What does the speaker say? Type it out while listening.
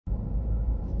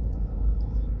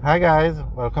Hi guys,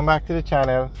 welcome back to the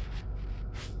channel.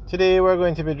 Today we're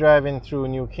going to be driving through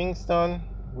New Kingston.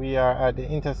 We are at the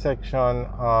intersection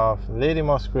of Lady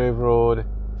Musgrave Road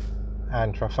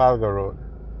and Trafalgar Road.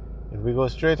 If we go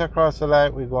straight across the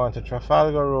light, we go onto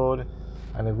Trafalgar Road,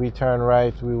 and if we turn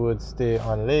right, we would stay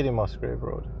on Lady Musgrave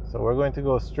Road. So we're going to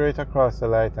go straight across the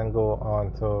light and go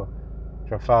on to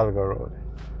Trafalgar Road.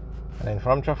 And then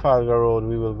from Trafalgar Road,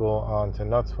 we will go on to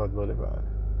Knutsford Boulevard.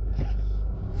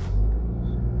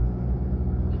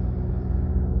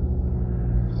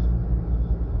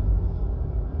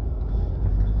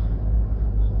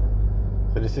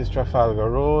 So this is Trafalgar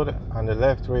Road. On the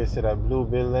left where you see that blue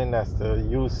building, that's the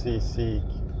UCC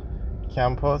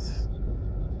campus.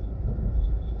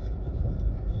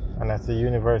 And that's the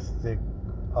University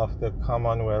of the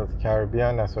Commonwealth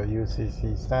Caribbean. That's what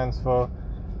UCC stands for.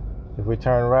 If we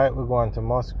turn right, we go on to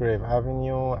Musgrave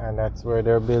Avenue, and that's where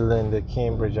they're building the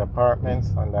Cambridge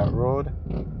apartments on that road.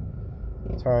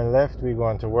 Turn left, we go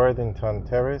on to Worthington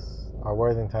Terrace or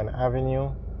Worthington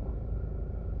Avenue.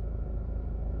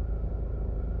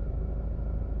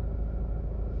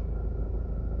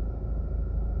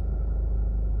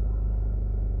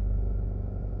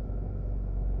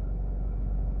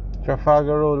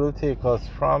 Trafalgar Road will take us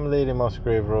from Lady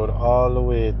Musgrave Road all the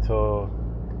way to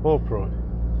Hope Road.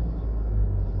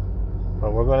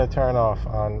 But we're going to turn off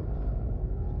on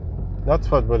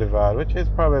Knutsford Boulevard, which is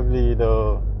probably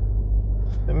the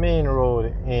main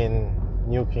road in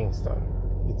New Kingston.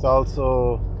 It's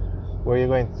also where you're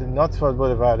going to, Knutsford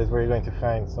Boulevard is where you're going to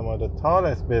find some of the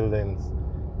tallest buildings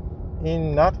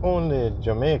in not only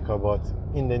Jamaica, but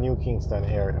in the New Kingston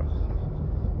area.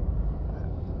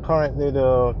 Currently,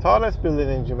 the tallest building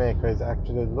in Jamaica is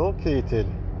actually located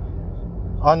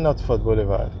on Knutsford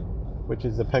Boulevard, which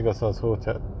is the Pegasus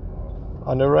Hotel.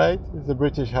 On the right is the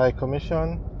British High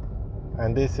Commission,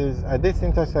 and this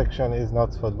intersection is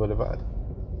Knutsford Boulevard.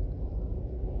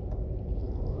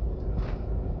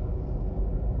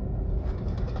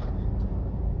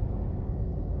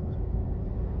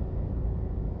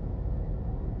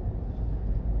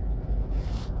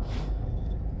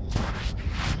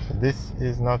 This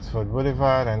is Knutsford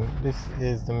Boulevard, and this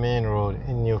is the main road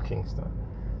in New Kingston.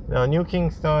 Now, New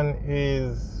Kingston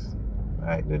is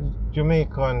like the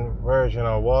Jamaican version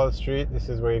of Wall Street. This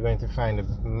is where you're going to find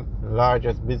the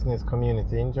largest business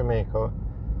community in Jamaica.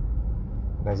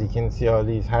 And as you can see, all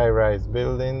these high-rise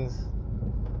buildings.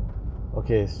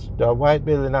 Okay, the white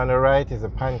building on the right is a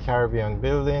Pan-Caribbean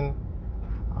building.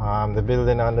 The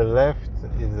building on the left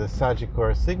is the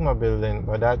Sagicor Sigma building,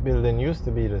 but that building used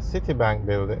to be the Citibank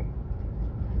building.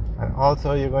 And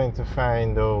also you're going to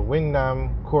find the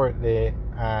Wyndham, Courtley,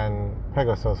 and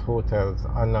Pegasus hotels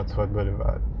on Knutsford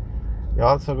Boulevard. You're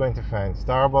also going to find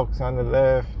Starbucks on the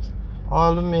left.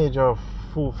 All the major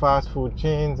fast food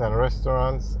chains and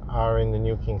restaurants are in the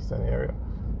New Kingston area.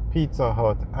 Pizza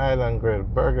Hut, Island Grill,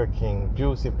 Burger King,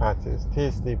 Juicy Patties,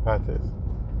 Tasty Patties,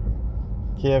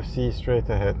 KFC straight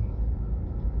ahead.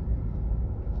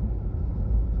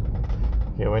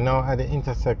 Okay, we're now at the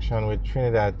intersection with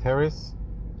Trinidad Terrace.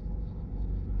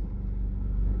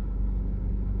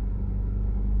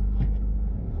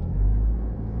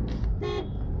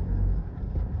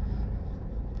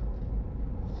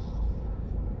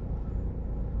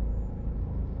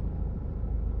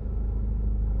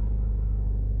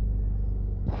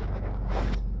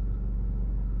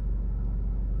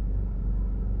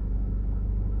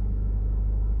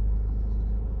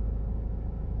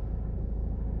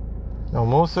 Now,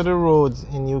 most of the roads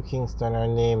in New Kingston are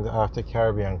named after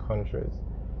Caribbean countries.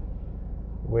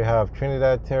 We have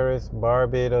Trinidad Terrace,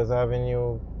 Barbados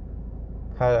Avenue,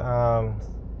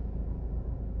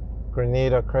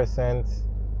 Grenada Crescent,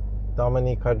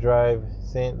 Dominica Drive,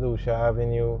 St. Lucia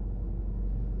Avenue.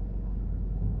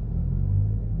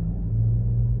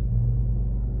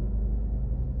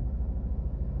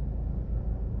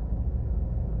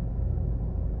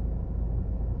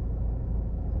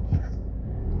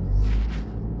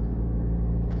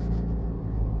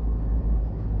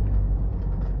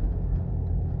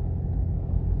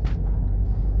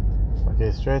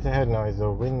 Okay, straight ahead now is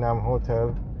the Wyndham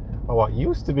Hotel, or what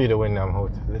used to be the Wyndham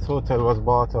Hotel. This hotel was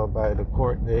bought out by the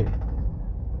Courtley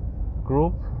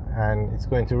Group, and it's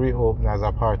going to reopen as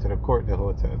a part of the Courtley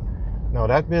Hotel. Now,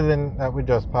 that building that we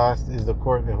just passed is the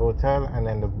Courtley Hotel, and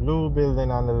then the blue building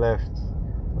on the left.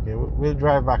 Okay, we'll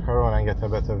drive back around and get a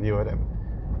better view of them.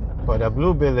 But the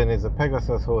blue building is the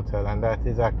Pegasus Hotel, and that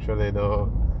is actually the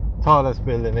tallest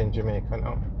building in Jamaica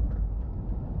now.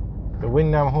 The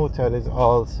Wyndham Hotel is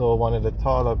also one of the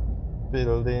taller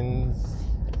buildings.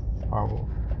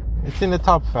 It's in the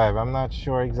top 5. I'm not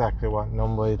sure exactly what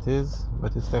number it is,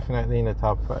 but it's definitely in the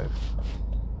top 5.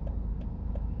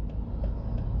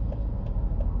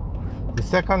 The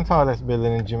second tallest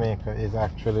building in Jamaica is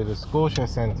actually the Scotia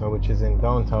Centre, which is in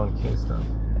downtown Kingston.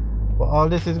 But all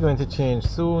this is going to change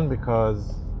soon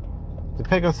because the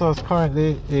Pegasus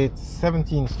currently it's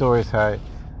 17 stories high,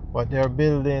 but they're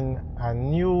building a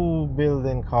new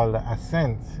building called the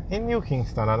Ascent in New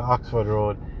Kingston on Oxford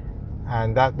Road,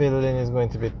 and that building is going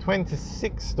to be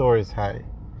 26 stories high.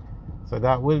 So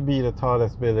that will be the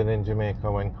tallest building in Jamaica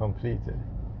when completed.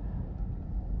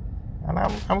 And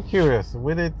I'm curious,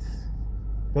 with it,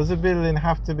 does the building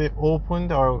have to be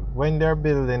opened, or when they're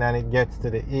building and it gets to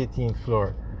the 18th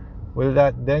floor, will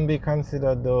that then be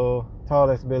considered the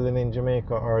tallest building in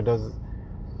Jamaica, or does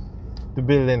the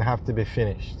building have to be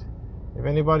finished? If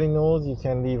anybody knows, you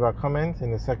can leave a comment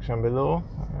in the section below.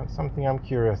 That's something I'm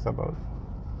curious about.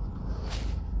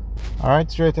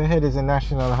 Alright, straight ahead is the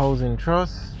National Housing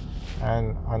Trust,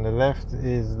 and on the left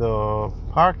is the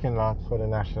parking lot for the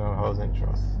National Housing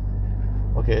Trust.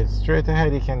 Okay, straight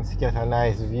ahead you can get a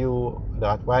nice view.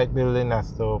 That white building,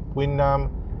 that's the Wyndham.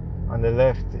 On the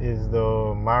left is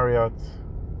the Marriott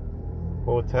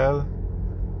Hotel.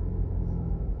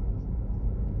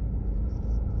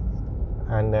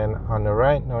 And then on the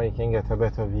right now you can get a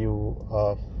better view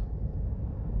of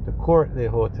the Courtly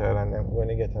Hotel, and then we're going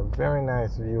to get a very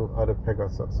nice view of the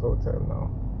Pegasus Hotel now.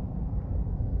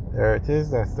 There it is,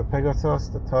 that's the Pegasus,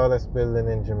 the tallest building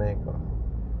in Jamaica.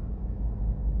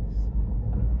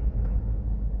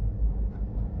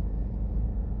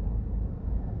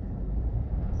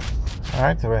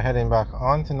 Alright, so we're heading back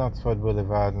on to Knutsford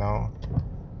Boulevard now.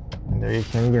 And there you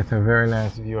can get a very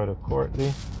nice view of the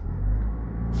Courtly.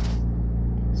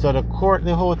 So the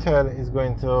Courtly Hotel is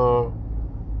going to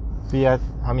be at,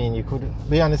 you could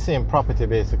be on the same property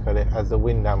basically as the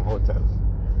Wyndham Hotel.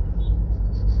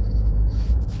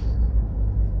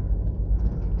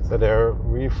 So they're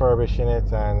refurbishing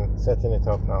it and setting it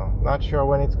up now. Not sure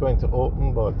when it's going to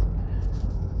open, but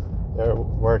they're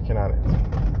working on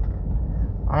it.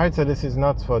 Alright, so this is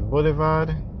Knutsford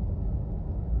Boulevard.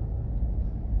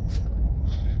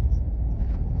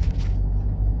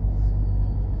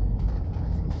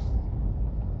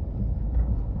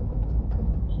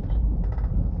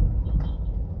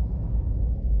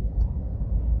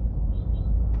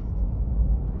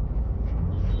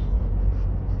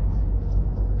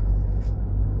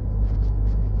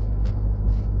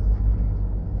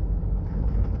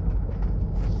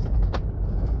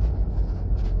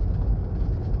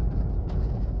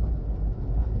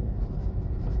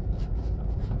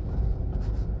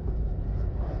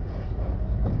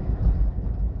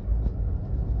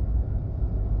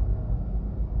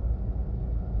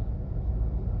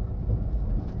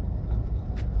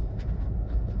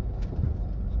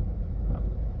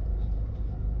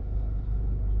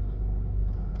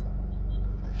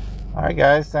 Alright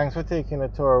guys, thanks for taking a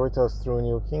tour with us through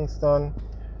New Kingston.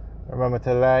 Remember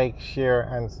to like, share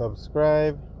and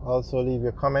subscribe. Also leave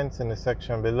your comments in the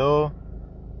section below.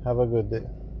 Have a good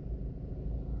day.